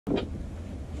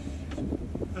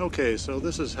Okay, so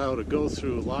this is how to go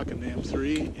through Lock and Dam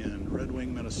 3 in Red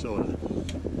Wing, Minnesota.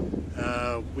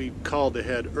 We called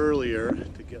ahead earlier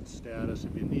to get status.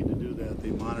 If you need to do that, they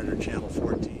monitor channel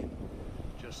 14.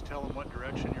 Just tell them what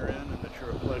direction you're in and that you're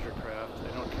a pleasure craft.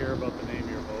 They don't care about the name of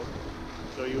your boat.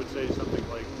 So you would say something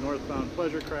like northbound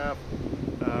pleasure craft,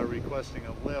 requesting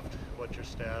a lift, what's your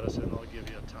status, and they'll give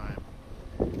you a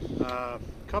time.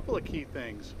 Couple of key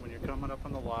things when you're coming up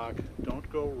on the lock: don't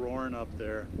go roaring up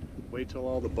there. Wait till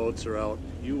all the boats are out.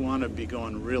 You want to be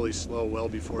going really slow well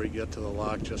before you get to the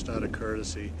lock, just out of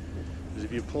courtesy. Because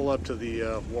if you pull up to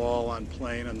the wall on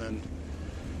plane and then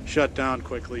shut down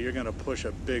quickly, you're going to push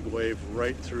a big wave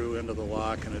right through into the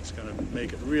lock, and it's going to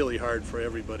make it really hard for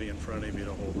everybody in front of you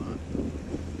to hold on.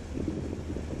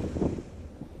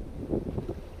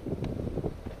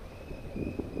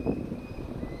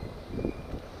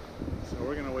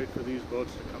 We're going to wait for these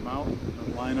boats to come out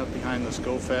and line up behind this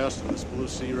Go Fast and this Blue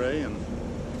Sea Ray and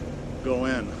go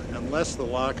in. Unless the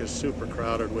lock is super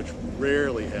crowded, which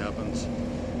rarely happens,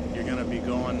 you're going to be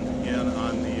going in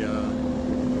on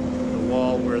the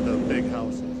wall where the big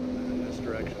house is. And in this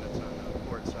direction, it's on the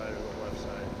port side or the left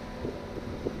side.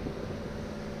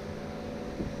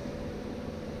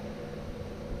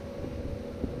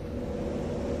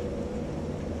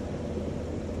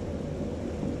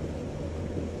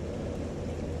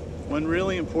 One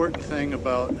really important thing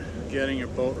about getting your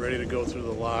boat ready to go through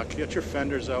the lock: get your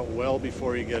fenders out well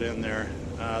before you get in there.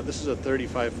 This is a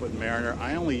 35-foot Mariner.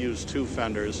 I only use 2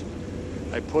 fenders.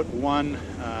 I put one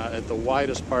at the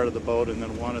widest part of the boat and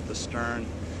then one at the stern.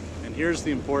 And here's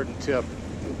the important tip: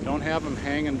 don't have them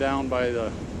hanging down by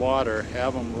the water.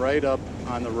 Have them right up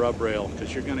on the rub rail,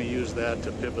 because you're going to use that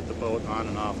to pivot the boat on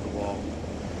and off the wall.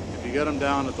 If you get them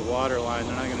down at the water line,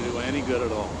 they're not going to do any good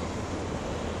at all.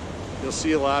 You'll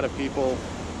see a lot of people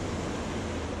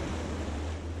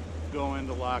go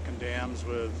into lock and dams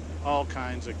with all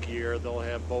kinds of gear. They'll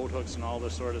have boat hooks and all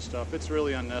this sort of stuff. It's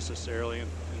really unnecessary. In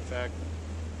fact,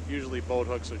 usually boat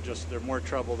hooks are they're more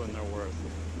trouble than they're worth.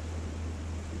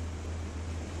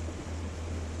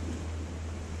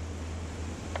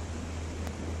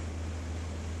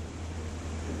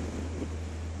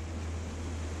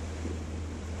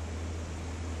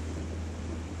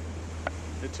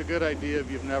 It's a good idea,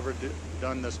 if you've never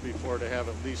done this before, to have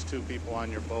at least 2 people on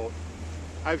your boat.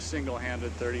 I've single-handed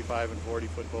 35 and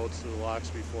 40-foot boats through the locks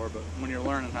before, but when you're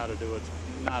learning how to do it,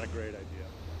 it's not a great idea.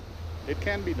 It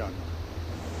can be done.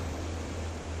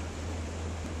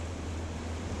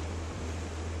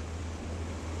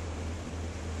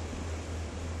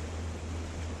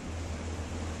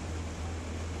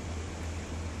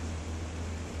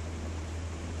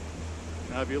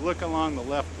 Now, if you look along the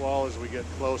left wall as we get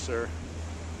closer,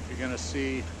 you're going to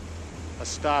see a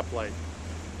stoplight.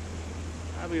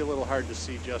 That'll be a little hard to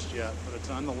see just yet, but it's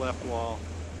on the left wall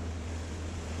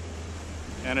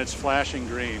and it's flashing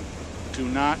green. Do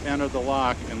not enter the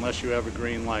lock unless you have a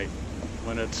green light.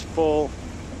 When it's full,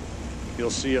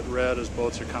 you'll see it red as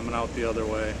boats are coming out the other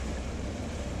way.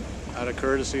 Out of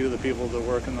courtesy to the people that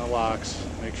work in the locks,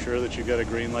 make sure that you get a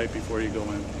green light before you go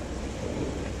in.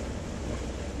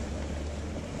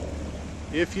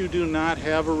 If you do not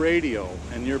have a radio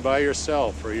and you're by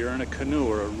yourself, or you're in a canoe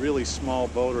or a really small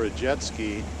boat or a jet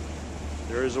ski,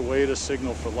 there is a way to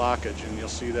signal for lockage, and you'll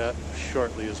see that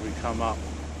shortly as we come up.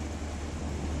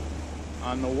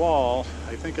 On the wall,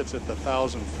 I think it's at the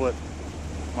 1,000-foot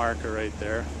marker right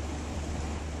there,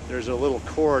 there's a little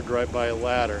cord right by a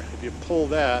ladder. If you pull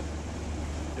that,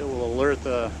 it will alert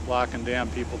the lock and dam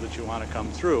people that you want to come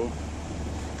through,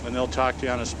 and they'll talk to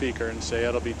you on a speaker and say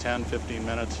it'll be 10-15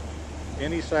 minutes.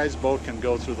 Any size boat can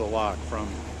go through the lock, from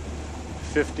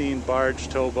 15 barge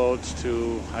towboats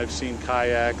to, I've seen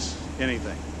kayaks,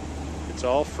 anything. It's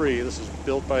all free. This is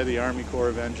built by the Army Corps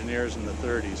of Engineers in the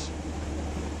 30s,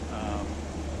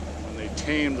 when they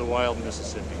tamed the wild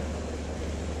Mississippi.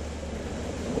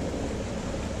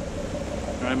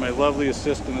 All right, my lovely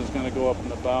assistant is going to go up in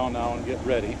the bow now and get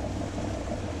ready.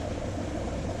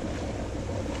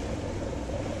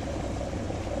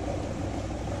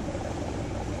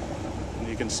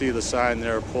 You can see the sign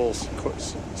there, pull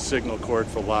signal cord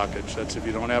for lockage. That's if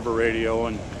you don't have a radio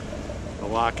and the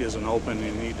lock isn't open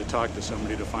and you need to talk to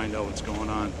somebody to find out what's going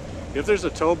on. If there's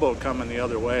a towboat coming the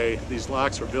other way, these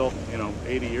locks were built,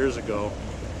 80 years ago.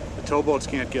 The towboats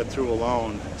can't get through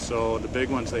alone, so the big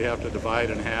ones they have to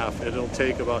divide in half. It'll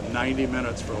take about 90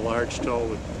 minutes for a large tow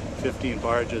with 15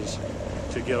 barges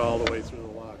to get all the way through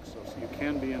the lock. So you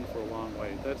can be in for a long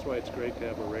wait. That's why it's great to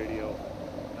have a radio.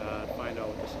 Find out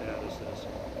what the status is.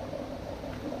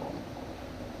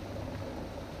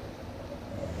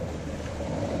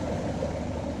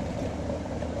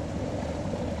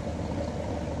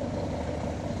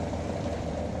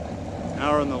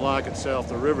 Now we're on the lock itself.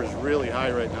 The river's really high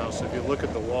right now, so if you look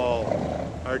at the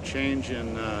wall, our change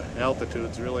in altitude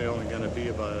is really only going to be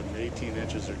about 18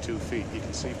 inches or 2 feet. You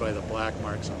can see by the black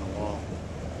marks on the wall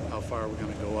how far we're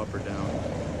going to go up or down.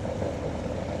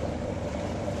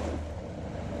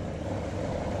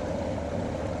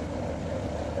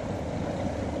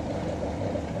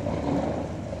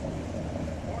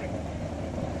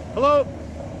 Hello.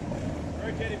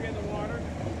 Rick, can you be in the water?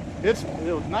 It's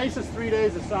the nicest 3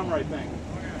 days of summer, I think.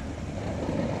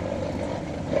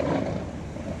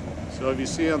 So if you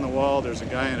see on the wall, there's a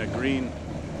guy in a green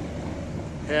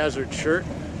hazard shirt.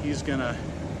 He's the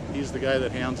guy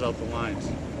that hands out the lines.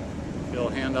 He'll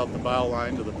hand out the bow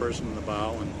line to the person in the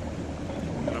bow,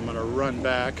 and I'm gonna run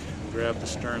back and grab the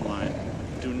stern line.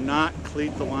 Do not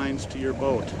cleat the lines to your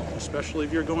boat, especially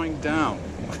if you're going down.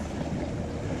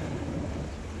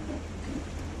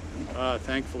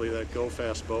 Thankfully, that Go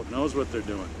Fast boat knows what they're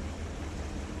doing.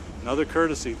 Another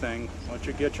courtesy thing, once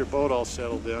you get your boat all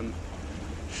settled in,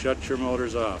 shut your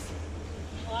motors off.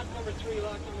 Lock number 3,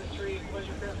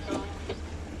 pleasure craft calling.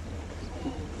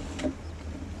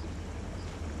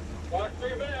 Lock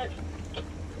 3 back.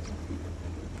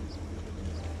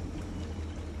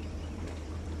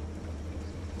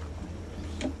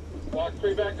 Lock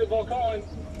 3 back to Bull calling.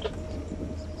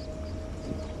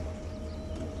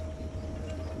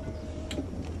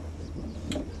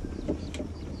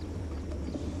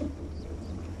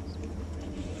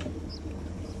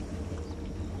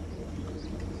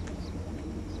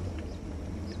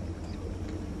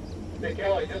 Hey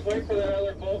Kelly, just wait for that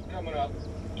other boat coming up.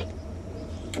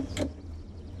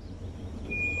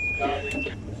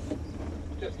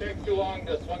 Just takes too long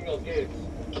to swing those gates.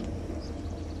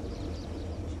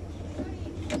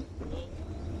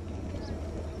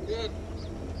 Good.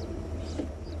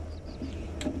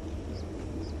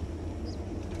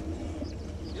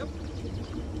 Yep.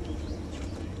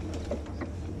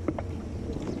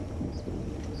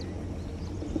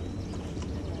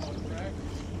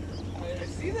 I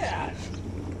see that.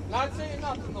 Not saying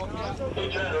nothing though.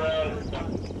 Turn around.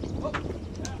 Oh.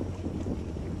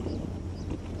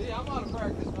 See, I'm out of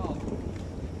practice now.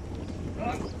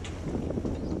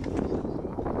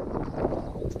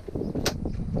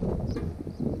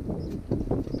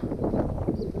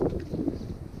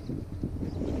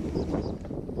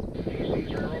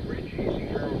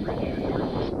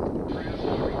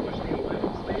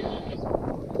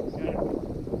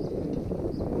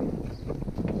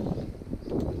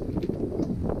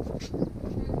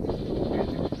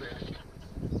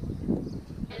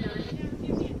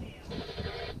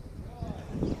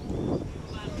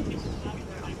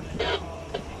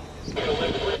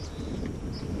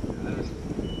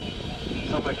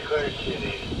 How much clearance do you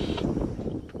need?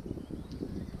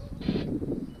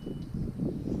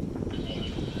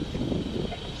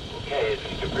 Okay, if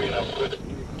you can bring it up quick.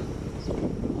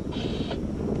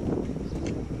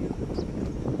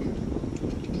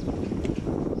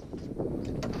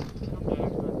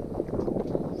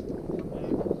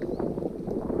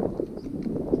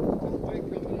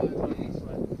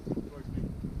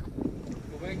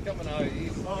 Coming out of the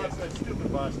east. Oh, that's that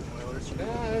stupid Boston Whalers.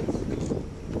 Nah, it's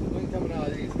wind coming out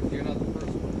of the east, but you're not the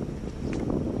first one.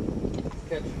 It's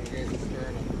catching you guys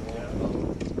stern on the wall.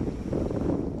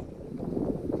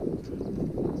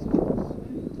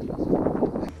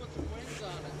 Put some wings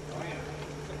on it.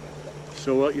 So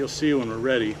what you'll see when we're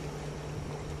ready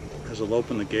is we'll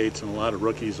open the gates, and a lot of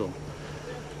rookies will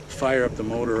fire up the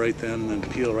motor right then and then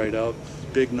peel right out.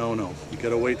 Big no-no. You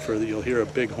gotta wait for you'll hear a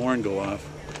big horn go off,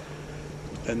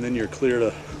 and then you're clear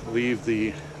to leave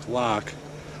the lock.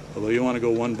 Although you want to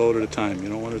go one boat at a time. You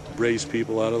don't want to raise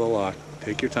people out of the lock.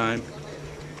 Take your time.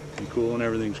 Be cool and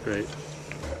everything's great.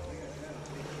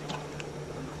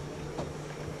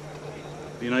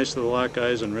 Be nice to the lock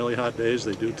guys on really hot days.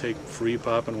 They do take free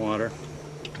popping water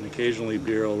and occasionally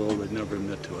beer, although they never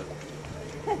admit to it.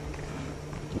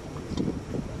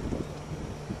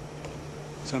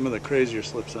 Some of the crazier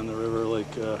slips on the river,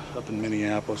 like up in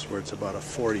Minneapolis, where it's about a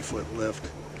 40-foot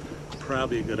lift,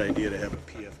 probably a good idea to have a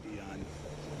PFD on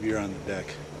if you're on the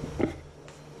deck.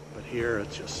 But here,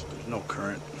 it's just, there's no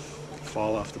current.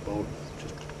 Fall off the boat,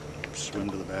 just swim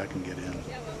to the back and get in.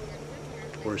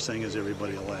 Worst thing is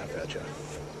everybody will laugh at you.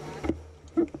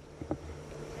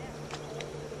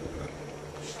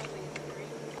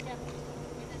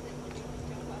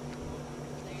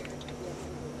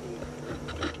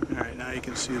 Alright, now you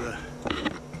can see the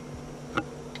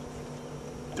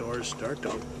doors start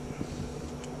up.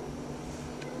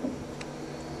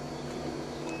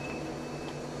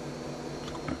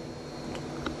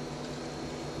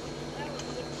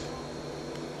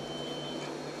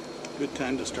 Good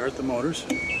time to start the motors.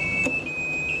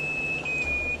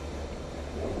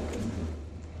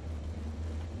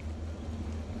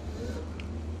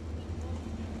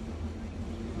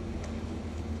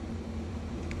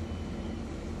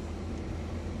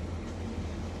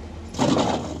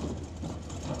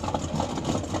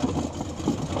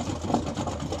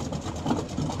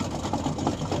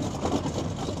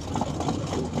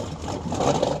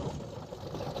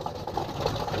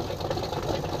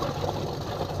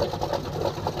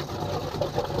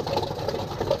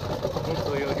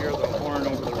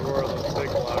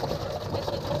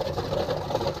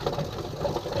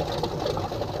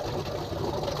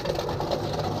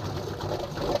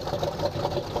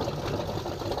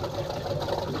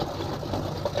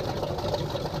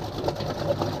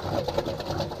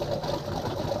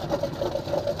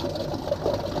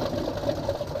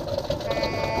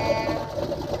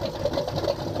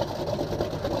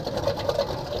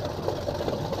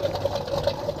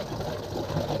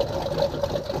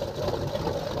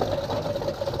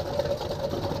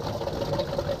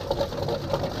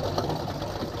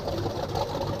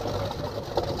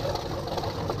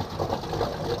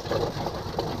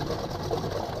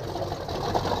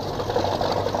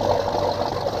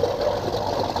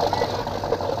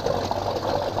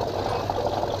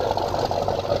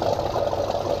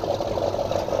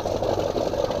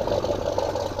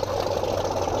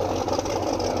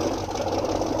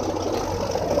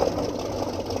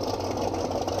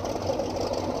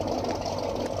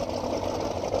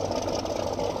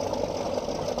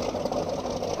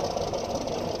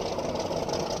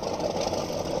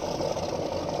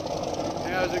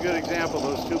 that was a good example.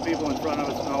 Those two people in front of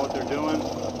us know what they're doing.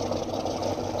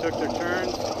 They took their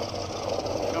turns,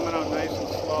 coming out nice and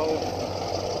slow,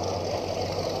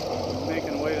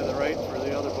 making way to the right for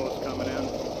the other boats coming in.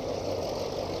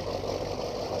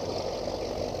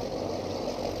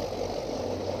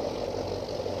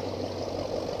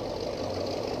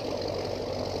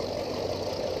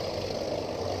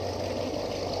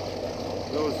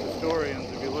 Those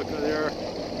historians, if you look there,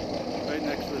 right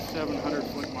next to the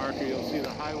 700-foot marker, you'll see the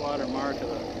high water mark of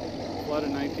the flood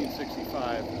in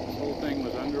 1965. This whole thing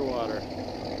was underwater.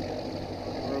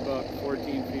 We're about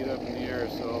 14 feet up in the air,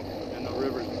 so, and the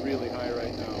river's really high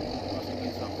right now. Must have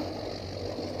been something.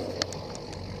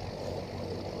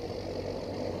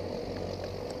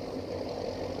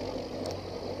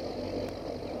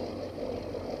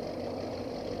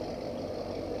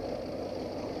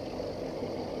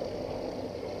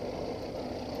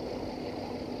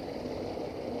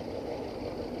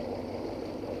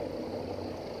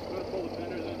 Pull the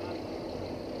fenders in, huh?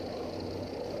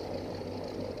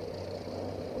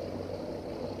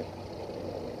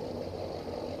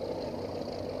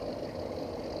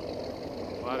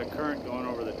 A lot of current going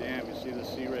over the dam. You see the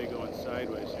Sea Ray going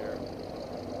sideways here.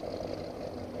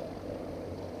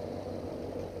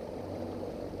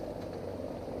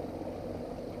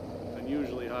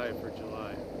 Unusually high for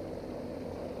July.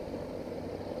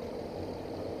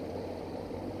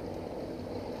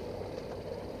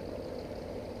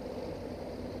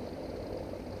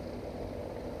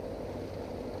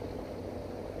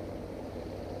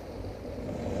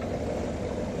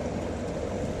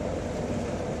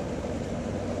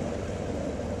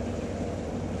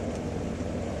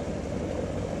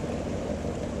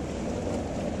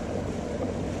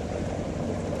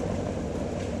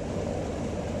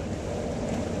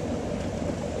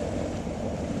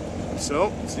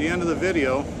 So, it's the end of the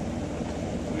video.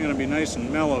 We're going to be nice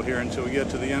and mellow here until we get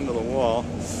to the end of the wall.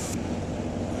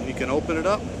 And you can open it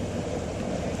up.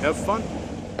 Have fun.